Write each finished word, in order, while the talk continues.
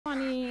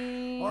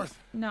Arthur.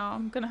 No,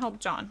 I'm gonna help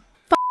John.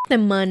 The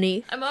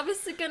money. I'm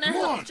obviously gonna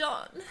help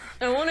John.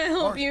 I want to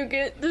help Arthur. you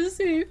get to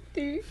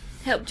safety.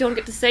 Help John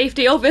get to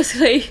safety,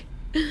 obviously.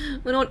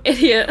 We're not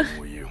idiot.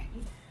 Who are you?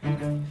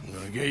 I'm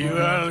gonna get you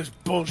out of this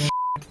bullshit.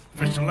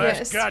 If it's the last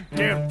Yes.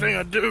 goddamn thing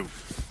I do.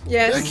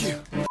 Yes. Thank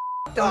you.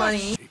 The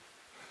money.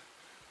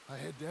 I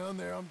head down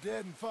there, I'm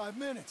dead in 5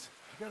 minutes.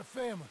 I got a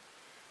family.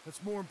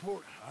 That's more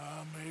important.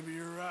 Maybe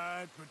you're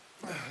right,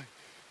 but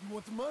you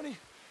want the money?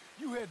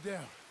 You head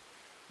down.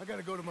 I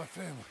gotta go to my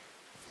family.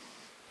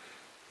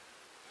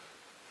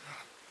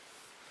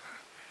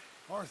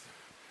 Arthur,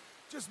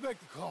 just make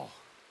the call.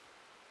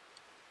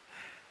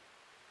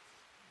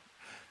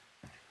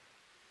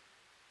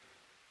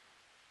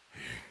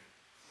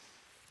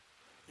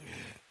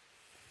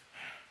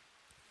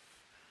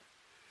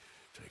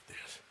 Take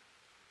this.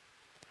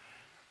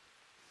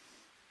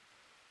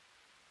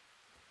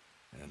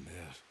 And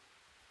this.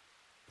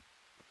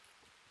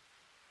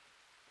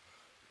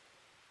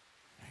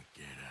 And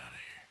get out of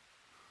here.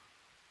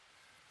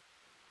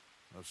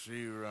 I'll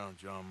see you around,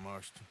 John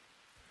Marston.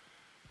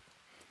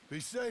 Be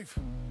safe.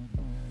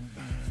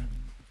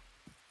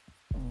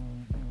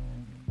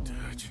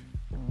 Dutch.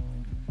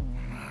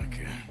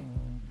 Micah.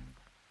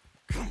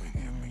 Come and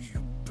get me,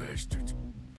 you bastards.